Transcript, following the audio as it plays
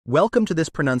Welcome to this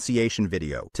pronunciation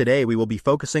video. Today we will be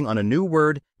focusing on a new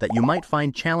word that you might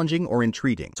find challenging or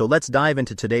intriguing. So let's dive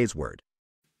into today's word.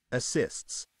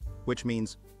 Assists, which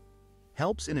means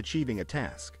helps in achieving a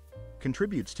task,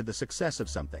 contributes to the success of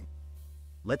something.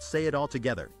 Let's say it all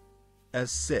together.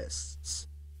 Assists.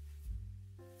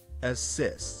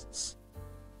 Assists.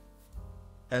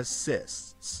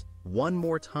 Assists. One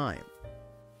more time.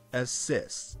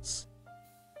 Assists.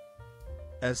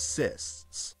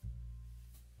 Assists.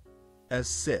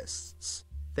 Assists.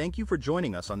 Thank you for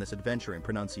joining us on this adventure in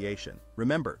pronunciation.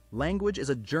 Remember, language is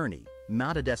a journey,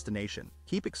 not a destination.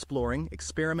 Keep exploring,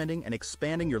 experimenting, and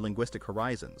expanding your linguistic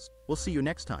horizons. We'll see you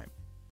next time.